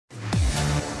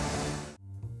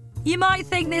You might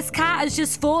think this cat has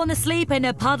just fallen asleep in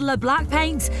a puddle of black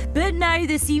paint, but no,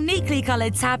 this uniquely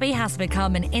coloured tabby has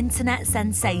become an internet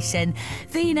sensation.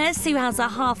 Venus, who has a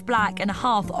half black and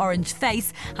half orange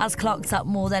face, has clocked up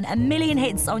more than 1 million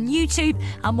hits on YouTube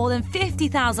and more than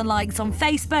 50,000 likes on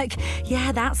Facebook.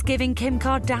 Yeah, that's giving Kim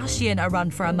Kardashian a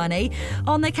run for her money.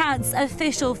 On the cat's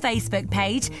official Facebook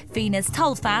page, Venus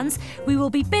told fans, "We will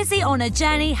be busy on a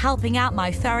journey helping out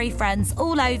my furry friends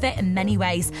all over in many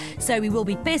ways, so we will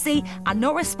be busy and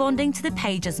not responding to the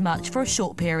page as much for a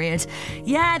short period."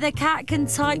 Yeah, the cat can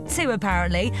type too,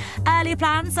 apparently. Earlier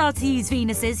plans are to use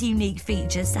Venus's unique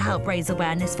features to help raise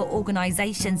awareness for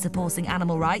organisations supporting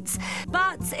animal rights.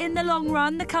 But in the long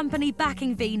run, the company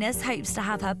backing Venus hopes to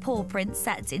have her paw print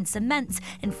set in cement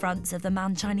in front of the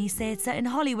Man Chinese Theatre in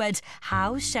Hollywood.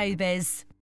 How showbiz.